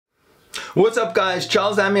What's up guys,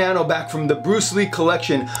 Charles Damiano back from the Bruce Lee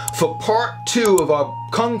collection for part 2 of our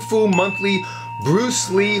Kung Fu Monthly Bruce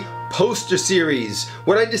Lee poster series.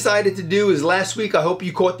 What I decided to do is last week, I hope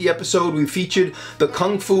you caught the episode, we featured the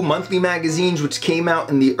Kung Fu Monthly magazines which came out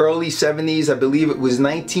in the early 70s. I believe it was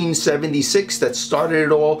 1976 that started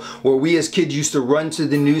it all, where we as kids used to run to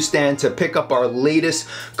the newsstand to pick up our latest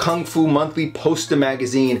Kung Fu Monthly poster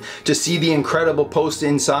magazine to see the incredible poster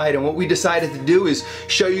inside. And what we decided to do is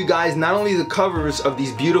show you guys not only the covers of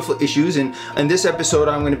these beautiful issues, and in this episode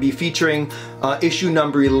I'm going to be featuring issue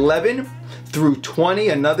number 11 through 20,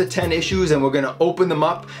 another 10 issues, and we're going to open them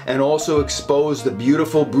up and also expose the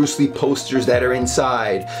beautiful Bruce Lee posters that are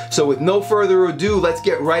inside. So with no further ado, let's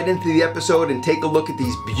get right into the episode and take a look at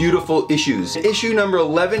these beautiful issues. Issue number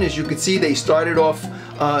 11, as you can see, they started off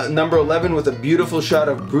number 11 with a beautiful shot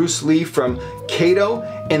of Bruce Lee from Kato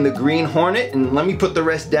and the Green Hornet, and let me put the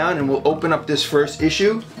rest down and we'll open up this first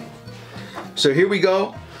issue. So here we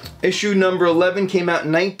go. Issue number 11 came out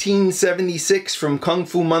in 1976 from Kung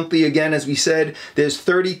Fu Monthly. Again, as we said, there's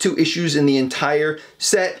 32 issues in the entire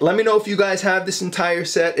set. Let me know if you guys have this entire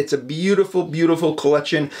set. It's a beautiful, beautiful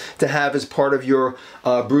collection to have as part of your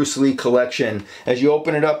Bruce Lee collection. As you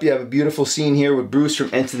open it up, you have a beautiful scene here with Bruce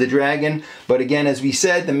from Enter the Dragon. But again, as we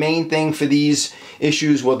said, the main thing for these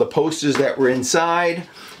issues were the posters that were inside.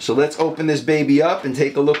 So let's open this baby up and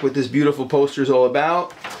take a look what this beautiful poster is all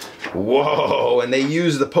about. Whoa, and they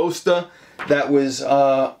used the poster that was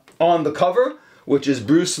on the cover, which is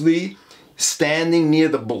Bruce Lee standing near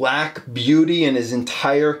the Black Beauty in his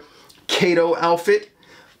entire Kato outfit,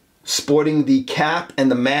 sporting the cap and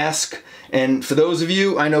the mask. And for those of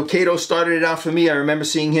you, I know Kato started it out for me. I remember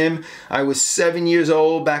seeing him. I was 7 years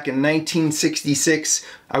old back in 1966.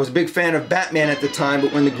 I was a big fan of Batman at the time,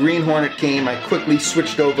 but when the Green Hornet came, I quickly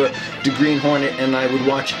switched over to Green Hornet and I would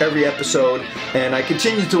watch every episode. And I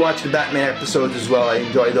continued to watch the Batman episodes as well. I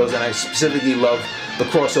enjoy those, and I specifically love the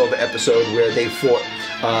crossover episode where they fought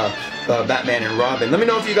Batman and Robin. Let me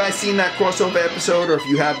know if you guys seen that crossover episode or if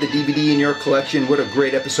you have the DVD in your collection. What a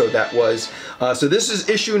great episode that was. So this is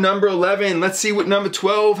issue number 11. Let's see what number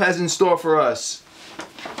 12 has in store for us.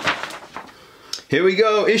 Here we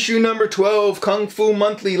go, issue number 12, Kung Fu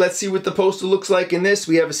Monthly. Let's see what the poster looks like in this.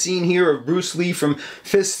 We have a scene here of Bruce Lee from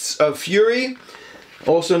Fists of Fury,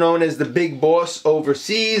 also known as the Big Boss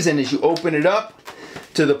Overseas. And as you open it up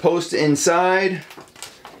to the poster inside,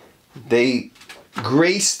 they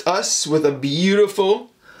graced us with a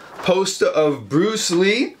beautiful poster of Bruce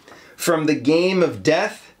Lee from the Game of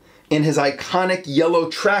Death in his iconic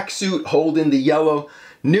yellow tracksuit holding the yellow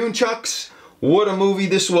nunchucks. What a movie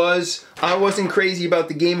this was. I wasn't crazy about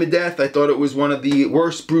the Game of Death. I thought it was one of the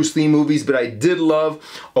worst Bruce Lee movies, but I did love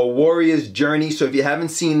A Warrior's Journey. So if you haven't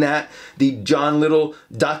seen that, the John Little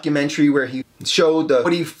documentary where he showed the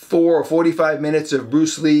 44 or 45 minutes of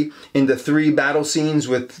Bruce Lee in the 3 battle scenes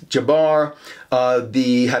with Jabbar,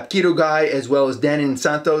 the Hapkido guy, as well as Dan and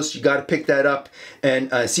Santos. You got to pick that up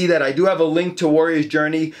and see that. I do have a link to Warrior's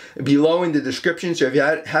Journey below in the description, so if you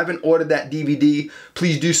haven't ordered that DVD,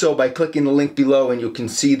 please do so by clicking the link below and you can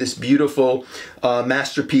see this beautiful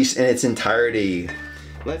masterpiece in its entirety.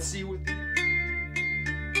 Let's see what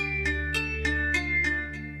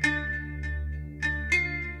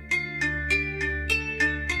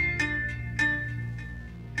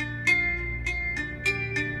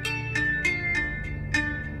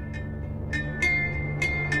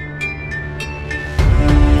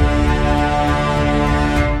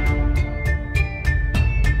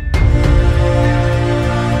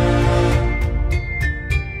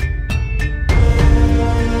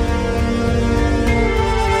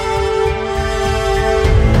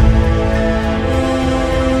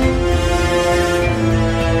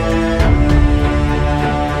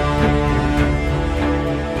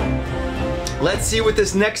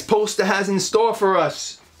this next poster has in store for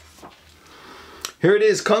us. Here it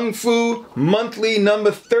is, Kung Fu Monthly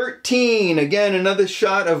number 13. Again, another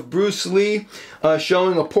shot of Bruce Lee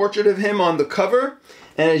showing a portrait of him on the cover.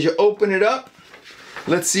 And as you open it up,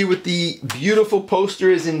 let's see what the beautiful poster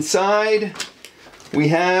is inside. We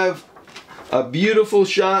have a beautiful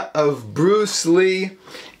shot of Bruce Lee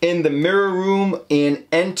in the mirror room in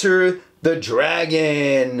Enter the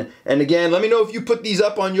Dragon. And again, let me know if you put these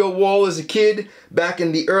up on your wall as a kid back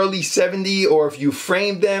in the early 70s, or if you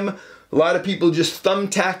framed them. A lot of people just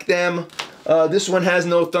thumbtack them. This one has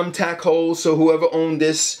no thumbtack holes, so whoever owned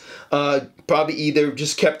this probably either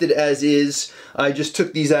just kept it as is. I just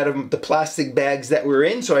took these out of the plastic bags that we're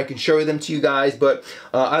in so I can show them to you guys, but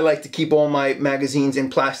I like to keep all my magazines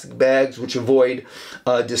in plastic bags, which avoid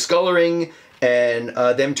discoloring and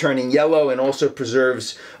them turning yellow, and also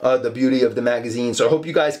preserves the beauty of the magazine. So I hope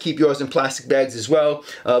you guys keep yours in plastic bags as well.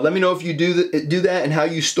 Let me know if you do that and how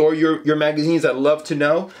you store your magazines. I'd love to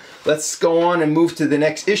know. Let's go on and move to the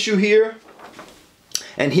next issue here.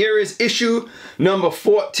 And here is issue number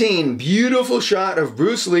 14. Beautiful shot of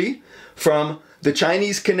Bruce Lee from The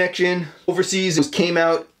Chinese Connection overseas. It came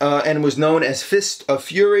out and was known as Fist of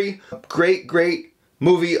Fury. Great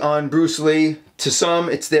movie on Bruce Lee. To some,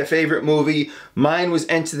 it's their favorite movie. Mine was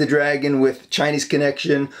Enter the Dragon with Chinese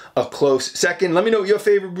Connection a close second. Let me know what your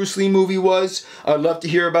favorite Bruce Lee movie was. I'd love to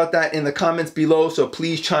hear about that in the comments below, so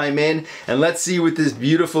please chime in. And let's see what this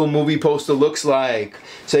beautiful movie poster looks like.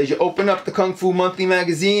 So as you open up the Kung Fu Monthly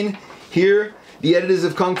magazine, here, the editors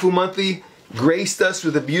of Kung Fu Monthly graced us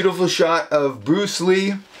with a beautiful shot of Bruce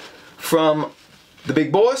Lee from The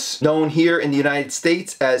Big Boss, known here in the United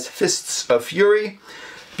States as Fists of Fury.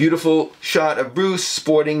 Beautiful shot of Bruce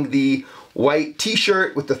sporting the white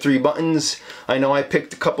t-shirt with the 3 buttons. I know I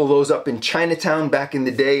picked a couple of those up in Chinatown back in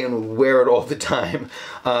the day and would wear it all the time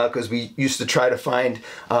because we used to try to find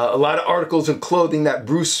a lot of articles of clothing that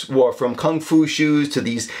Bruce wore, from Kung Fu shoes to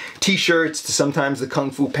these t-shirts to sometimes the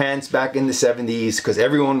Kung Fu pants back in the 70s, because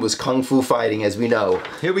everyone was Kung Fu fighting, as we know.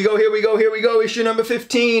 Here we go, issue number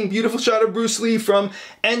 15. Beautiful shot of Bruce Lee from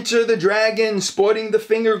Enter the Dragon sporting the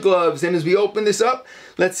finger gloves. And as we open this up,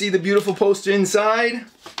 let's see the beautiful poster inside.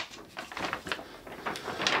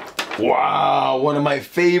 Wow, one of my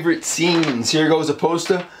favorite scenes. Here goes a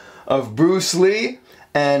poster of Bruce Lee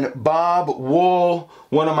and Bob Wall.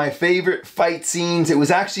 One of my favorite fight scenes. It was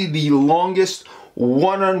actually the longest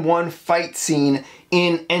one-on-one fight scene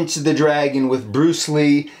in Enter the Dragon, with Bruce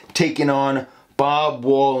Lee taking on Bob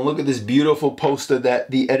Wall. And look at this beautiful poster that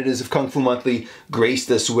the editors of Kung Fu Monthly graced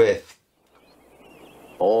us with.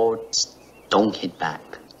 Or don't hit back.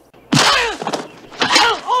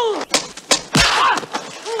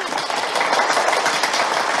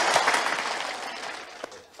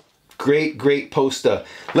 Great poster.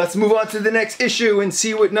 Let's move on to the next issue and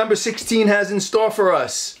see what number 16 has in store for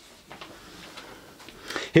us.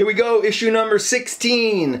 Here we go, issue number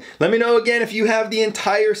 16. Let me know again if you have the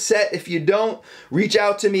entire set. If you don't, reach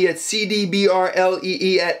out to me at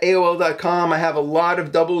cdbrlee@aol.com. I have a lot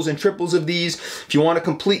of doubles and triples of these. If you want to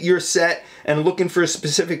complete your set and looking for a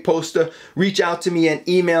specific poster, reach out to me and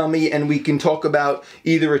email me, and we can talk about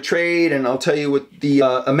either a trade, and I'll tell you what the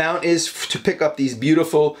amount is to pick up these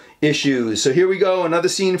beautiful issues. So here we go, another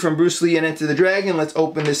scene from Bruce Lee and Enter the Dragon. Let's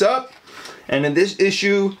open this up. And in this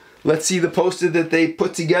issue, let's see the poster that they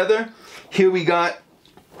put together. Here we got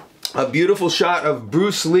a beautiful shot of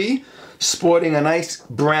Bruce Lee sporting a nice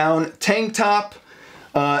brown tank top.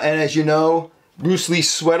 And as you know, Bruce Lee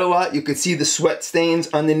sweat a lot. You could see the sweat stains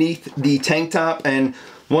underneath the tank top. And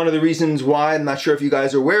one of the reasons why, I'm not sure if you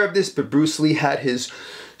guys are aware of this, but Bruce Lee had his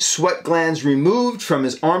sweat glands removed from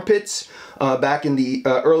his armpits back in the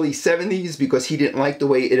early 70s because he didn't like the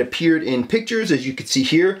way it appeared in pictures. As you can see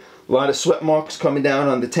here, a lot of sweat marks coming down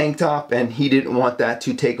on the tank top, and he didn't want that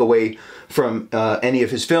to take away from any of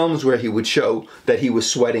his films where he would show that he was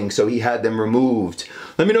sweating, so he had them removed.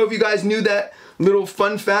 Let me know if you guys knew that little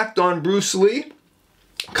fun fact on Bruce Lee.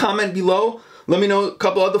 Comment below. Let me know a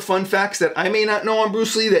couple other fun facts that I may not know on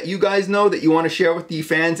Bruce Lee that you guys know that you want to share with the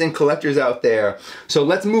fans and collectors out there. So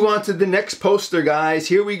let's move on to the next poster, guys.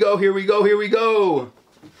 Here we go.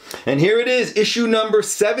 And here it is, issue number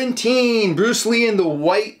 17. Bruce Lee in the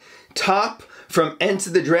white top from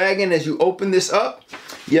Enter the Dragon. As you open this up,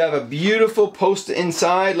 you have a beautiful poster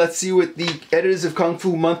inside. Let's see what the editors of Kung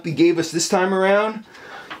Fu Monthly gave us this time around.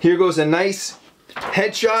 Here goes a nice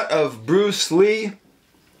headshot of Bruce Lee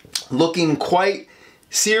looking quite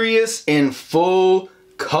serious in full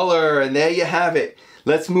color. And there you have it.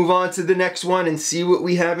 Let's move on to the next one and see what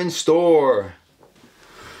we have in store.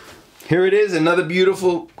 Here it is, another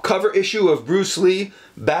beautiful cover issue of Bruce Lee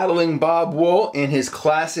battling Bob Wall in his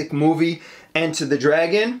classic movie Enter the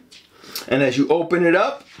Dragon. And as you open it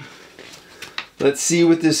up, let's see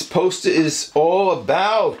what this poster is all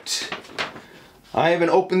about. I haven't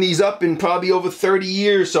opened these up in probably over 30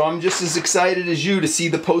 years, so I'm just as excited as you to see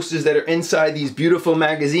the posters that are inside these beautiful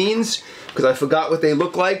magazines, because I forgot what they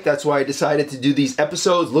look like. That's why I decided to do these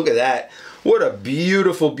episodes. Look at that. What a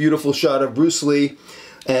beautiful, beautiful shot of Bruce Lee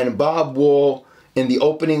and Bob Wall in the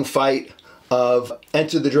opening fight of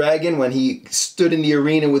Enter the Dragon, when he stood in the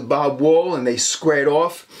arena with Bob Wall and they squared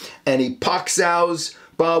off, and he poksows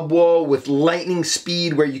Bob Wall with lightning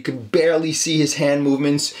speed where you could barely see his hand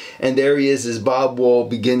movements. And there he is as Bob Wall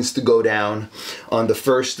begins to go down on the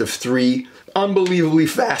first of 3 unbelievably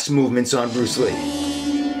fast movements on Bruce Lee.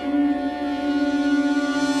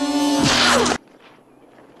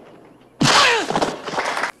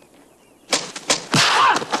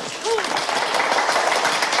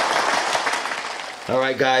 All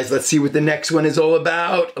right, guys, let's see what the next one is all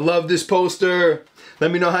about. I love this poster. Let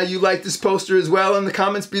me know how you like this poster as well in the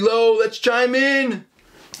comments below. Let's chime in.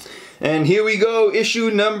 And here we go, issue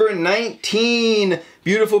number 19.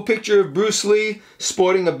 Beautiful picture of Bruce Lee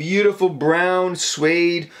sporting a beautiful brown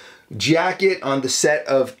suede jacket on the set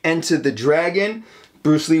of Enter the Dragon.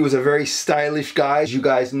 Bruce Lee was a very stylish guy, as you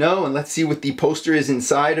guys know. And let's see what the poster is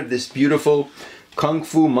inside of this beautiful Kung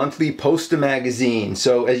Fu Monthly poster magazine.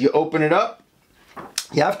 So as you open it up,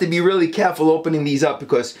 you have to be really careful opening these up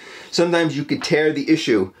because sometimes you could tear the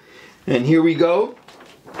issue. And here we go.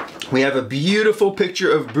 We have a beautiful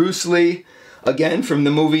picture of Bruce Lee, again from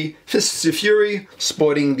the movie Fists of Fury,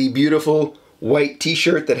 sporting the beautiful white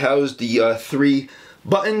t-shirt that housed the 3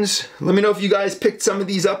 buttons. Let me know if you guys picked some of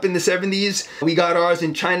these up in the 70s. We got ours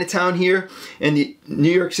in Chinatown here, in the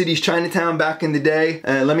New York City's Chinatown back in the day.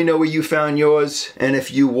 Let me know where you found yours and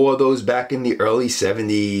if you wore those back in the early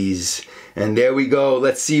 70s. And there we go.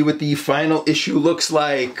 Let's see what the final issue looks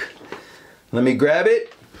like. Let me grab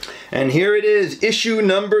it. And here it is, issue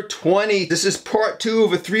number 20. This is part 2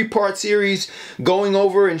 of a 3-part series going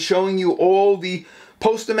over and showing you all the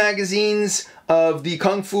poster magazines of the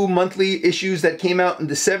Kung Fu Monthly issues that came out in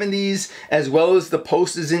the 70s, as well as the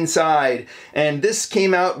posters inside. And this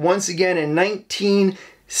came out once again in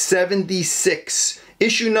 1976.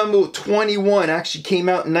 Issue number 21 actually came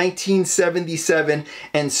out in 1977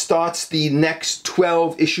 and starts the next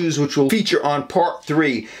 12 issues, which will feature on part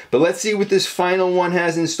 3. But let's see what this final one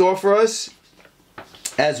has in store for us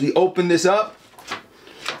as we open this up.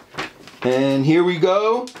 And here we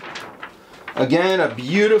go. Again, a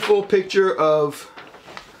beautiful picture of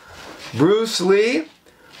Bruce Lee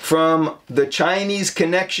from the Chinese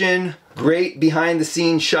Connection. Great behind the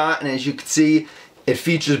scenes shot, and as you can see, it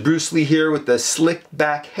features Bruce Lee here with the slicked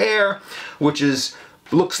back hair, which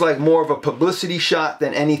looks like more of a publicity shot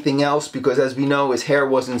than anything else, because as we know, his hair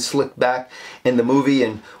wasn't slicked back in the movie.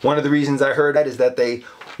 And one of the reasons I heard that is that they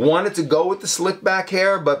wanted to go with the slick back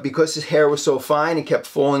hair, but because his hair was so fine, it kept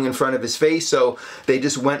falling in front of his face, so they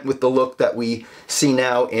just went with the look that we see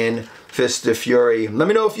now in Fist of Fury. Let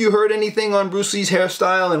me know if you heard anything on Bruce Lee's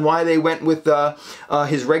hairstyle and why they went with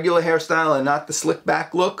his regular hairstyle and not the slick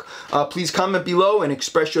back look. Please comment below and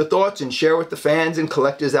express your thoughts and share with the fans and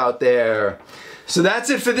collectors out there. So that's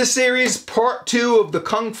it for this series, part 2 of the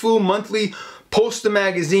Kung Fu Monthly poster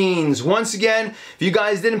magazines. Once again, if you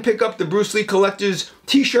guys didn't pick up the Bruce Lee Collector's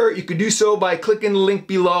t-shirt, you could do so by clicking the link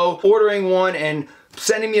below, ordering one, and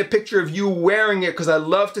sending me a picture of you wearing it, because I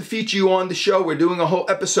love to feature you on the show. We're doing a whole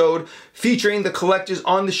episode featuring the collectors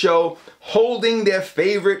on the show holding their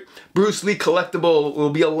favorite Bruce Lee collectible. It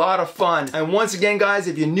will be a lot of fun. And once again, guys,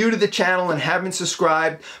 if you're new to the channel and haven't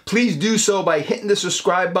subscribed, please do so by hitting the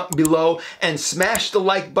subscribe button below and smash the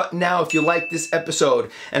like button now if you like this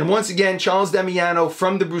episode. And once again, Charles Damiano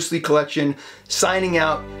from the Bruce Lee Collection signing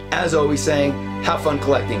out, as always saying, have fun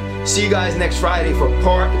collecting. See you guys next Friday for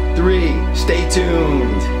part 3. Stay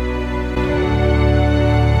tuned.